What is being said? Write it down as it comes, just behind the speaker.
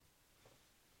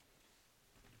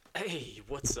Hey,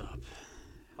 what's up?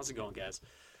 How's it going, guys?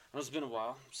 I know it's been a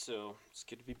while, so it's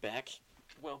good to be back.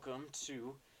 Welcome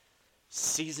to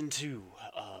season 2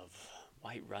 of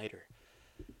White Rider.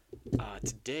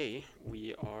 Today,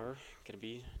 we are going to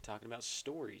be talking about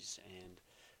stories and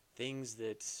things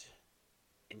that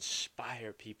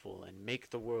inspire people and make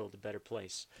the world a better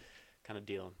place, kind of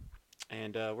deal.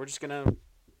 And we're just going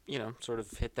to, sort of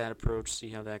hit that approach, see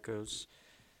how that goes,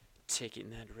 take it in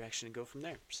that direction, and go from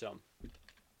there. So,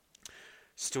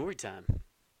 story time.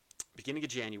 Beginning of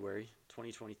January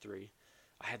 2023,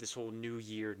 I had this whole new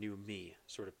year, new me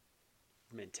sort of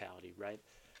mentality, right?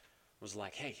 I was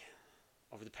like, hey,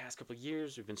 over the past couple of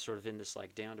years, we've been sort of in this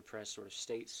like down depressed sort of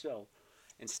state. So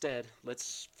instead,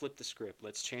 let's flip the script.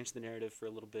 Let's change the narrative for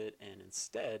a little bit, and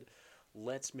instead,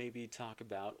 let's maybe talk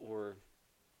about or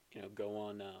go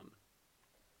on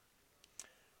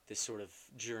this sort of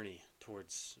journey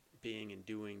towards being and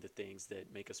doing the things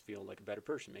that make us feel like a better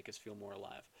person, make us feel more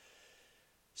alive.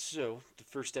 So the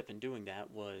first step in doing that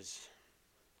was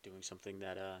doing something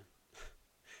that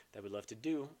that we love to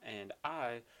do, and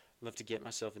I love to get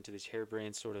myself into these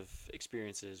harebrained sort of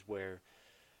experiences where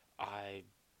I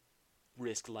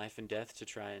risk life and death to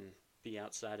try and be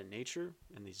outside in nature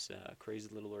and these crazy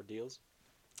little ordeals.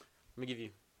 Let me give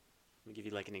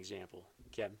you like an example.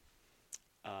 Okay,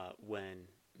 when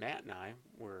Matt and I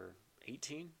were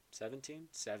 18, 17,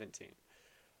 17.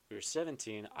 We were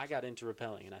 17, I got into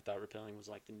rappelling, and I thought rappelling was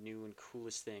like the new and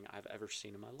coolest thing I've ever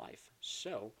seen in my life.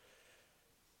 So,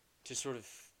 to sort of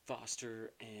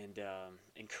foster and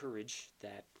encourage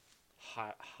that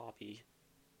hobby,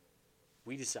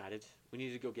 we decided we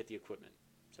needed to go get the equipment.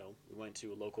 So we went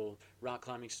to a local rock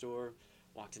climbing store,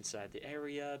 walked inside the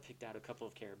area, picked out a couple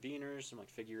of carabiners, some like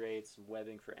figure eights, some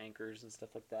webbing for anchors and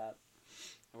stuff like that.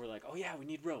 And we're like, oh yeah, we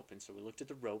need rope. And so we looked at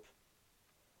the rope,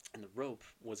 and the rope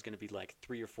was going to be like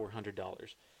 $300 or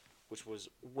 $400, which was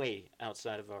way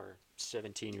outside of our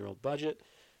 17-year-old budget.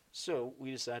 So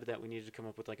we decided that we needed to come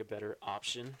up with like a better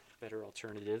option, better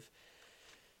alternative.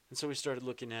 And so we started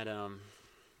looking at,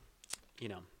 you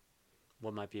know,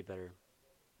 what might be a better,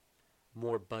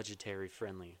 more budgetary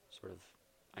friendly sort of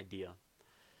idea.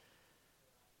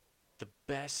 The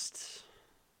best,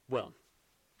 well,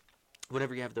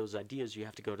 whenever you have those ideas, you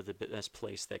have to go to the best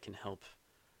place that can help.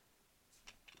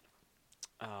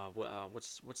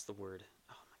 What's the word?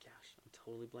 Oh my gosh, I'm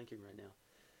totally blanking right now.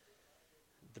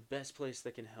 The best place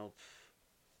that can help,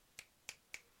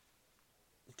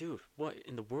 dude. What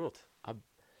in the world? I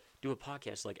do a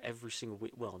podcast like every single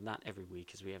week. Well, not every week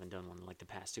because we haven't done one in like the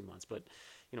past 2 months, but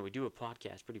we do a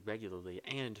podcast pretty regularly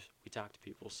and we talk to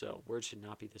people, so words should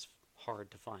not be this hard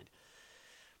to find.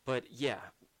 But yeah,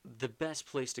 the best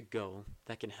place to go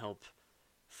that can help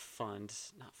fund,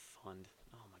 not fund.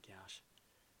 Oh my gosh,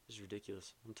 this is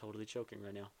ridiculous. I'm totally choking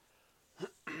right now.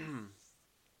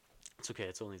 It's okay.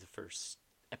 It's only the first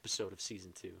episode of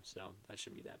season 2, so that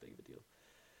shouldn't be that big of a deal.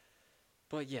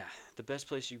 But yeah, the best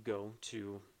place you go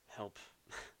to help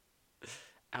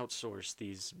outsource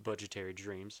these budgetary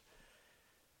dreams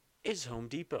is Home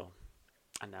Depot.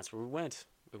 And that's where we went.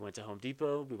 We went to Home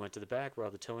Depot, we went to the back where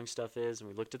all the towing stuff is, and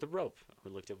we looked at the rope. We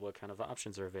looked at what kind of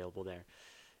options are available there.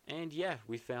 And yeah,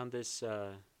 we found this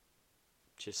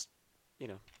just,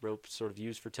 rope sort of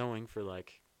used for towing for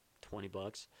like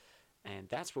 $20. And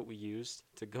that's what we used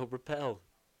to go rappel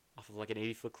off of like an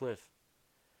 80-foot cliff.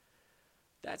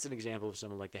 That's an example of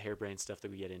some of like the harebrained stuff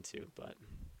that we get into. But,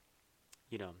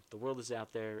 the world is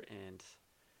out there and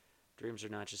dreams are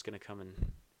not just going to come and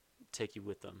take you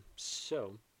with them.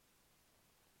 So,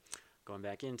 going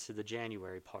back into the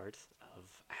January part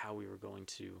of how we were going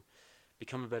to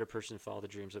become a better person and follow the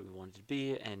dreams that we wanted to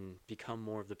be and become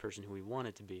more of the person who we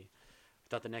wanted to be, I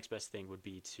thought the next best thing would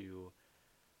be to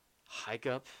hike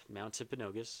up Mount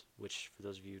Timpanogos, which, for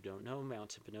those of you who don't know,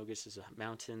 Mount Timpanogos is a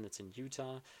mountain that's in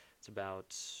Utah. It's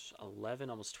about 11,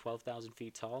 almost 12,000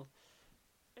 feet tall,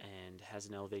 and has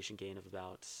an elevation gain of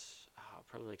about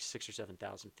probably like 6 or 7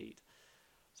 thousand feet.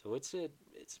 So it's a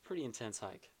pretty intense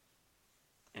hike,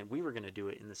 and we were gonna do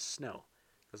it in the snow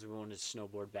because we wanted to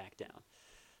snowboard back down.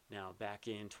 Now, back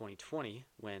in 2020,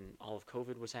 when all of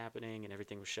COVID was happening and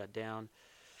everything was shut down,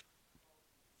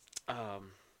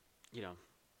 um, you know,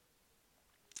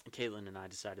 Caitlin and I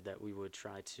decided that we would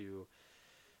try to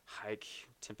hike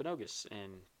Timpanogos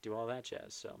and do all that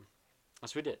jazz. So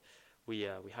that's what we did.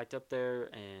 We hiked up there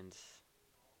and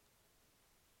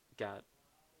got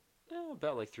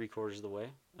about like 3/4 of the way,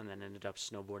 and then ended up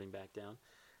snowboarding back down.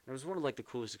 And it was one of like the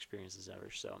coolest experiences ever.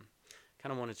 So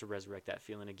kind of wanted to resurrect that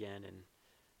feeling again and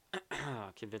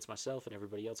convince myself and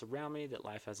everybody else around me that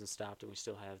life hasn't stopped and we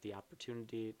still have the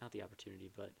opportunity, not the opportunity,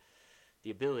 but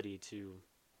the ability to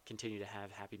continue to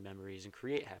have happy memories and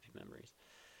create happy memories.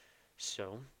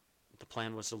 So the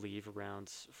plan was to leave around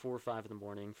 4 or 5 in the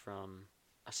morning from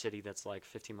a city that's like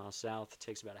 15 miles south. It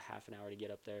takes about a half an hour to get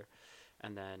up there,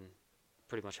 and then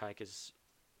pretty much hike as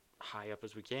high up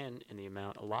as we can in the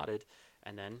amount allotted,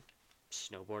 and then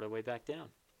snowboard our way back down.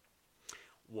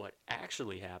 What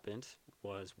actually happened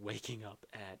was waking up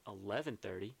at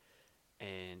 11:30,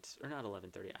 and or not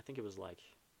 11:30, I think it was like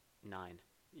 9.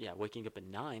 Yeah, waking up at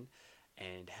 9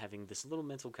 and having this little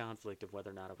mental conflict of whether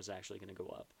or not I was actually going to go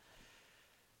up.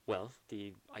 Well,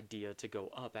 the idea to go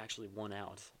up actually won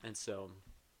out, and so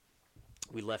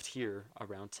we left here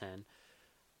around 10,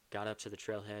 got up to the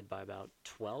trailhead by about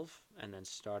 12, and then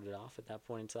started off at that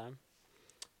point in time.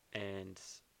 And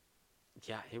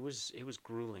yeah, it was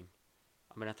grueling.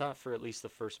 I mean, I thought for at least the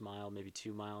first mile, maybe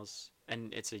 2 miles,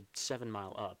 and it's a 7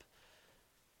 mile up,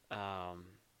 um,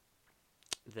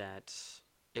 that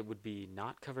it would be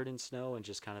not covered in snow and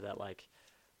just kind of that like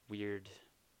weird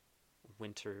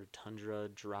winter tundra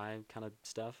dry kind of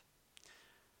stuff.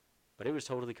 But it was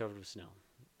totally covered with snow,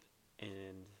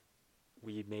 and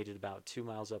we made it about 2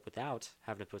 miles up without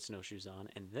having to put snowshoes on,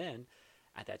 and then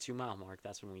at that 2 mile mark,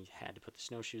 that's when we had to put the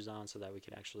snowshoes on so that we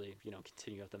could actually,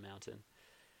 continue up the mountain.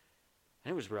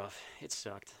 And it was rough. It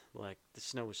sucked. Like, the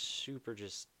snow was super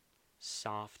just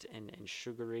soft and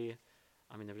sugary.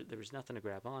 I mean, there was nothing to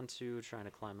grab onto. Trying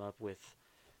to climb up with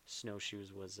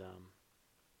snowshoes was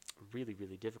really,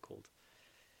 really difficult.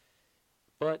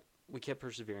 But we kept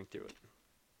persevering through it.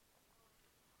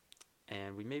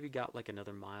 And we maybe got like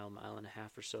another mile, mile and a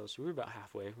half or so. So we were about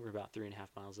halfway. We were about 3.5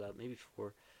 miles up, maybe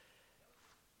 4.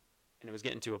 And it was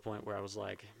getting to a point where I was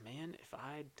like, man, if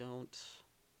I don't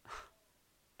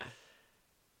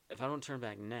turn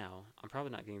back now, I'm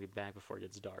probably not going to be back before it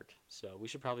gets dark. So we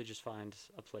should probably just find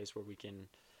a place where we can,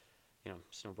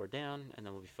 snowboard down, and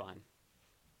then we'll be fine.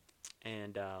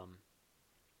 And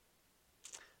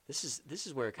this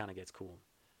is where it kind of gets cool.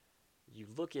 You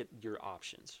look at your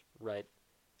options, right?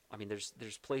 I mean,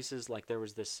 there's places like there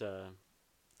was this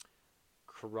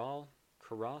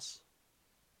Karas,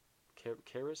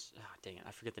 dang it,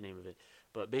 I forget the name of it.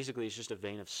 But basically, it's just a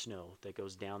vein of snow that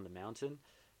goes down the mountain,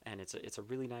 and it's a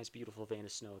really nice, beautiful vein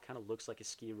of snow. It kind of looks like a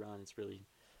ski run. It's really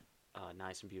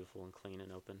nice and beautiful and clean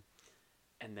and open.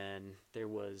 And then there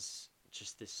was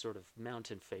just this sort of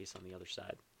mountain face on the other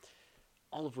side,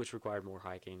 all of which required more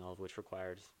hiking, all of which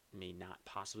required me not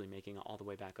possibly making it all the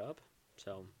way back up.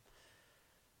 So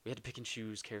we had to pick and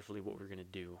choose carefully what we were going to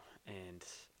do, and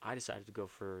I decided to go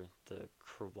for the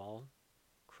Crowell.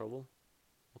 We'll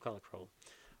call it Crowell.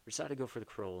 We decided to go for the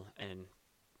Crowell, and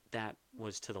that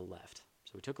was to the left.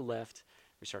 So we took a left,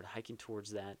 we started hiking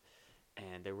towards that,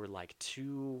 and there were like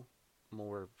 2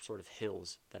 more sort of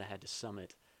hills that I had to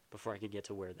summit before I could get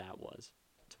to where that was,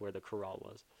 to where the corral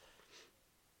was.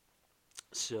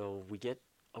 So we get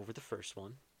over the first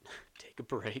one, take a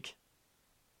break,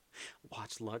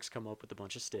 watch Lux come up with a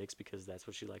bunch of sticks because that's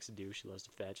what she likes to do. She loves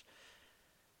to fetch.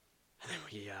 And then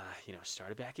we,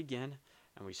 started back again,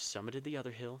 and we summited the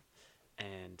other hill,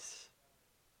 and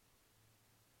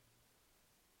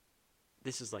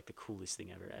this is like the coolest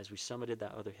thing ever. As we summited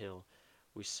that other hill,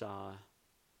 we saw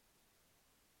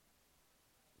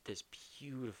this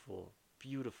beautiful,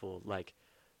 beautiful, like,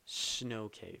 snow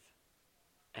cave.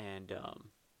 And, oh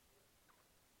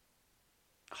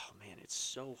man, it's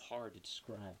so hard to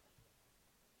describe.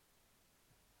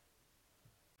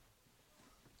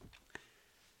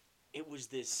 It was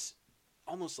this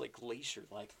almost like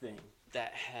glacier-like thing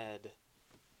that had,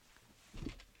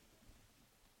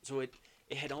 so it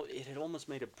had almost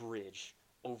made a bridge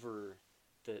over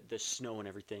the snow and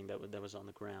everything that was on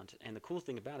the ground. And the cool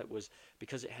thing about it was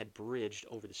because it had bridged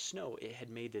over the snow, it had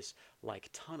made this like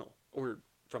tunnel, or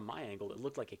from my angle, it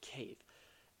looked like a cave.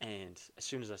 And as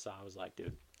soon as I saw it, I was like,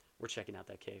 dude, we're checking out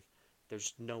that cave.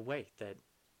 There's no way that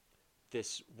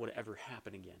this would ever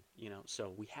happen again,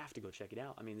 so we have to go check it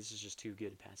out. I mean, this is just too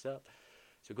good to pass up.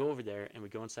 So go over there, and we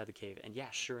go inside the cave, and yeah,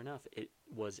 sure enough, it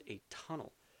was a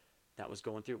tunnel that was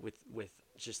going through with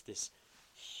just this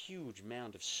huge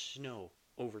mound of snow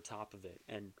over top of it.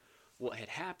 And what had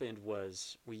happened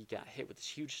was we got hit with this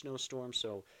huge snowstorm,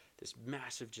 so this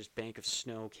massive just bank of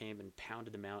snow came and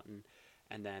pounded the mountain,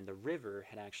 and then the river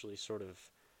had actually sort of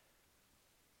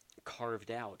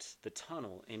carved out the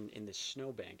tunnel in this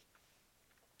snowbank,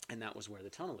 and that was where the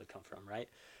tunnel had come from, right?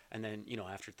 And then,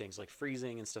 after things like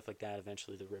freezing and stuff like that,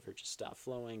 eventually the river just stopped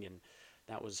flowing, and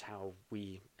that was how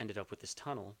we ended up with this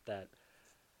tunnel that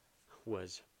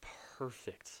was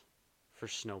perfect for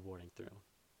snowboarding through.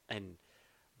 And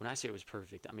when I say it was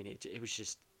perfect, I mean, it was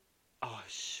just, oh, I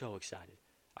was so excited.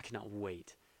 I cannot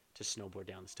wait to snowboard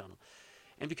down this tunnel.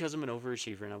 And because I'm an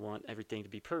overachiever and I want everything to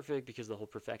be perfect, because of the whole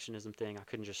perfectionism thing, I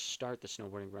couldn't just start the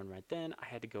snowboarding run right then. I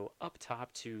had to go up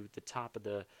top to the top of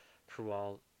the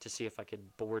crawl to see if I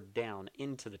could board down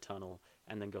into the tunnel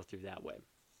and then go through that way.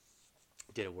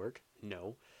 Did it work?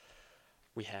 No.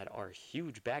 We had our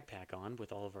huge backpack on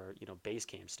with all of our, base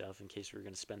camp stuff in case we were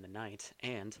going to spend the night,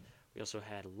 and we also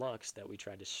had Lux that we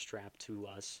tried to strap to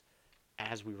us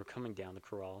as we were coming down the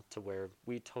crawl to where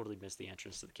we totally missed the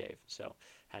entrance to the cave. So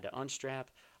had to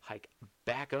unstrap, hike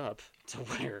back up to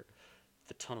where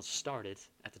the tunnel started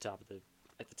at the top of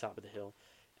the hill,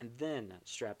 and then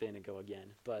strap in and go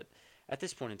again. But at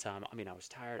this point in time, I mean, I was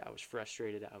tired, I was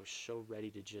frustrated, I was so ready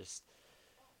to just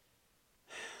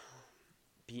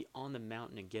be on the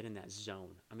mountain and get in that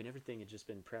zone. I mean, everything had just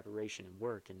been preparation and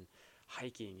work and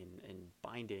hiking and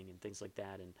binding and things like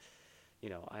that. And,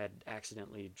 I had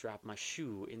accidentally dropped my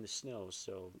shoe in the snow,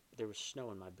 so there was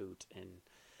snow in my boot. And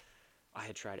I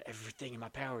had tried everything in my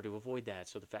power to avoid that.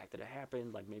 So the fact that it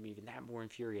happened, like, made me even that more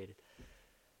infuriated.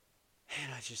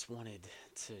 And I just wanted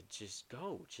to just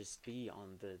go, just be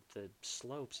on the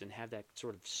slopes and have that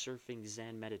sort of surfing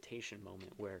Zen meditation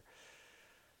moment where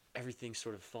everything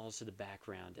sort of falls to the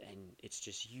background and it's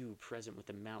just you present with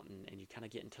the mountain, and you kind of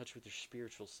get in touch with your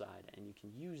spiritual side, and you can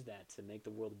use that to make the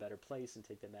world a better place and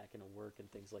take that back into work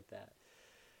and things like that.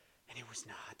 And it was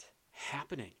not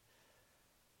happening.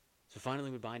 So finally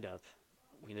we bind up.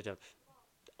 We ended up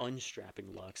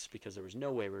unstrapping Lux because there was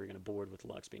no way we were going to board with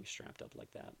Lux being strapped up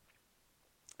like that.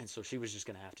 And so she was just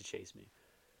going to have to chase me.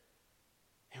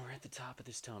 And we're at the top of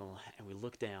this tunnel, and we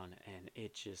look down, and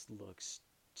it just looks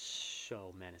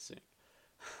so menacing.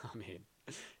 I mean,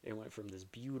 it went from this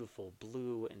beautiful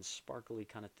blue and sparkly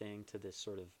kind of thing to this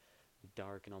sort of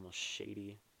dark and almost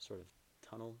shady sort of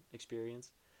tunnel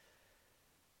experience.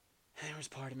 And there was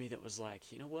part of me that was like,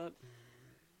 you know what?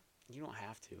 You don't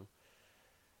have to.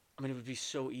 I mean, it would be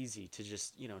so easy to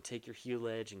just, take your heel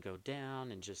edge and go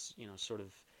down and just, sort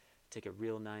of take it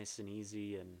real nice and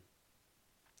easy. And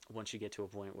once you get to a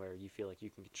point where you feel like you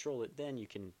can control it, then you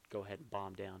can go ahead and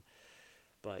bomb down.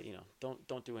 But,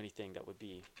 don't do anything that would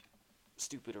be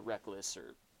stupid or reckless,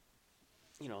 or,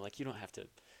 like, you don't have to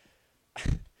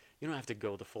you don't have to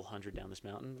go the full 100 down this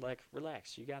mountain. Like,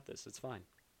 relax, you got this, it's fine.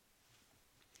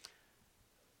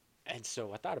 And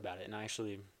so I thought about it, and I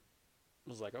actually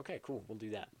was like, okay, cool, we'll do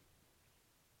that.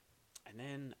 And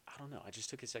then, I don't know, I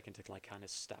just took a second to, like, kind of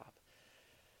stop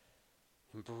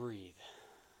and breathe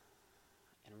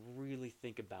and really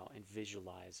think about and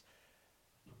visualize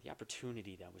the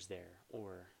opportunity that was there,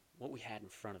 or what we had in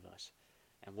front of us.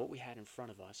 And what we had in front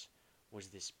of us was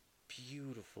this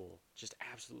beautiful, just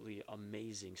absolutely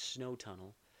amazing snow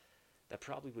tunnel that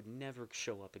probably would never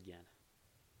show up again.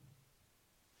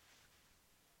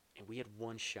 And we had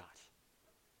one shot.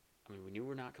 I mean, we knew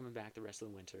we're not coming back the rest of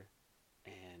the winter,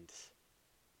 and,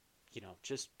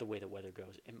 just the way the weather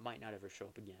goes, it might not ever show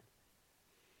up again.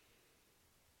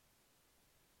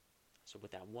 So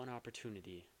with that one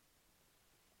opportunity,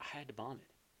 I had to bomb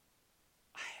it.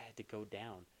 I had to go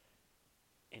down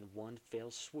in one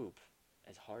fell swoop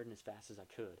as hard and as fast as I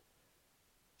could,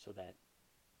 so that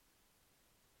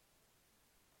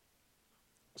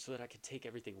I could take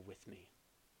everything with me,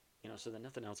 so that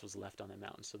nothing else was left on that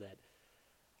mountain, so that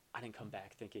I didn't come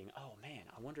back thinking, oh man,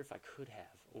 I wonder if I could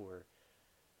have, or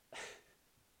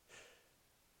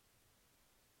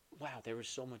wow, there was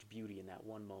so much beauty in that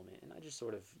one moment, and I just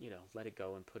sort of, let it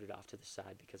go and put it off to the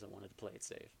side because I wanted to play it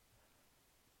safe.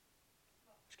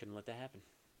 Just couldn't let that happen.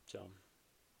 So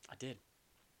I did.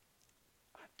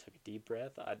 I took a deep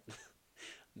breath. I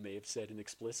may have said an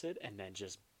explicit, and then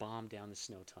just bombed down the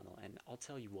snow tunnel. And I'll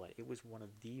tell you what, it was one of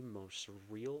the most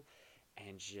surreal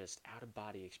and just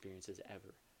out-of-body experiences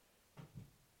ever.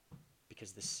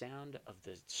 Because the sound of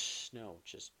the snow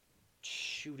just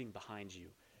shooting behind you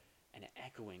and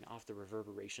echoing off the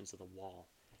reverberations of the wall,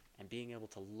 and being able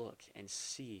to look and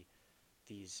see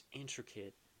these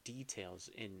intricate details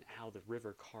in how the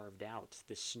river carved out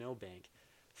this snowbank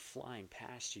flying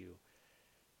past you,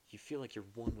 you feel like you're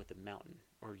one with the mountain,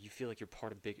 or you feel like you're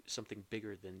part of something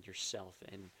bigger than yourself.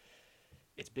 And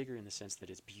it's bigger in the sense that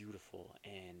it's beautiful,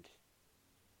 and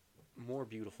more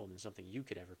beautiful than something you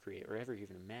could ever create or ever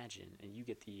even imagine, and you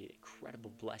get the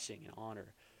incredible blessing and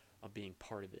honor of being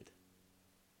part of it.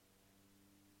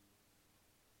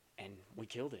 And we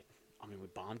killed it. I mean, we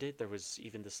bombed it. There was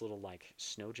even this little, like,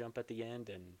 snow jump at the end,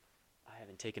 and I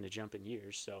haven't taken a jump in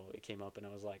years, so it came up, and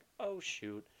I was like, oh,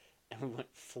 shoot. And we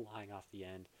went flying off the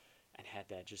end and had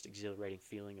that just exhilarating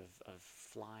feeling of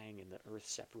flying and the earth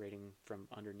separating from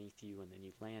underneath you, and then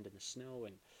you land in the snow,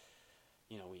 and,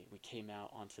 we came out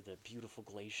onto the beautiful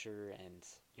glacier, and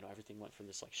everything went from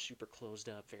this like super closed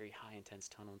up, very high intense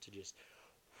tunnel to just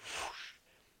whoosh,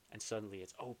 and suddenly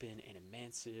it's open and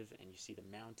immense, and you see the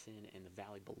mountain and the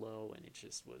valley below, and it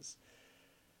just was,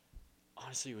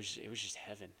 honestly, it was just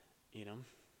heaven, you know.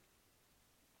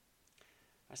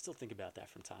 I still think about that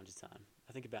from time to time.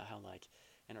 I think about how, like,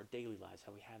 in our daily lives,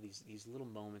 how we have these little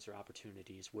moments or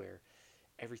opportunities where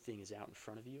everything is out in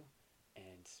front of you,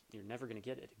 and you're never going to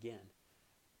get it again,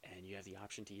 and you have the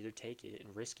option to either take it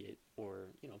and risk it, or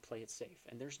play it safe.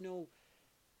 And there's no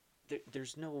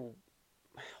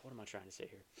what am I trying to say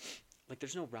here? Like,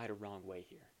 there's no right or wrong way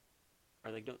here,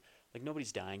 or like, no, like,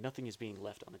 nobody's dying, nothing is being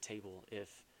left on the table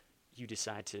if you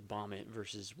decide to bomb it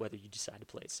versus whether you decide to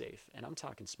play it safe. And I'm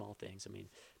talking small things. I mean,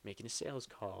 making a sales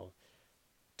call,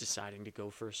 deciding to go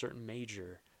for a certain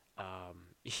major,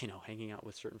 hanging out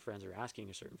with certain friends or asking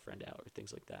a certain friend out or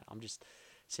things like that. I'm just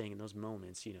saying, in those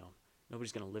moments,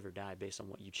 nobody's going to live or die based on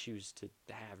what you choose to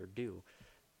have or do.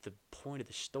 The point of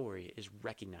the story is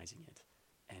recognizing it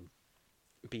and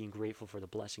being grateful for the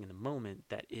blessing in the moment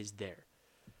that is there.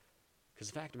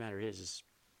 Because the fact of the matter is,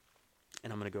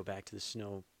 and I'm going to go back to the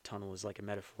snow tunnel as like a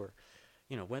metaphor,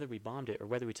 whether we bombed it or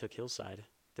whether we took hillside,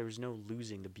 there was no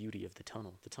losing the beauty of the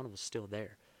tunnel. The tunnel was still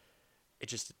there. It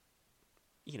just,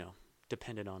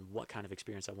 depended on what kind of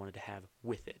experience I wanted to have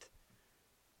with it.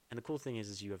 And the cool thing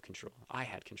is you have control. I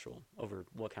had control over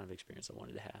what kind of experience I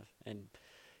wanted to have. And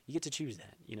you get to choose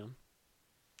that,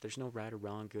 There's no right or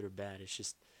wrong, good or bad. It's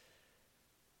just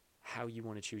how you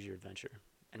want to choose your adventure,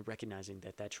 and recognizing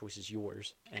that that choice is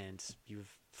yours, and you have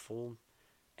full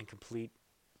and complete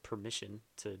permission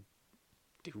to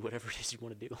do whatever it is you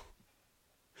want to do.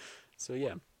 So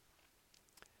yeah,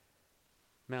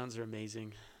 mountains are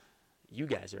amazing. You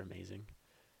guys are amazing.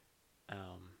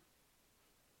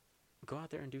 Go out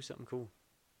there and do something cool.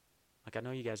 Like, I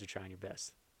know you guys are trying your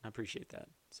best. I appreciate that.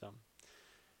 So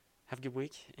have a good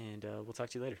week, and we'll talk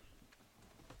to you later.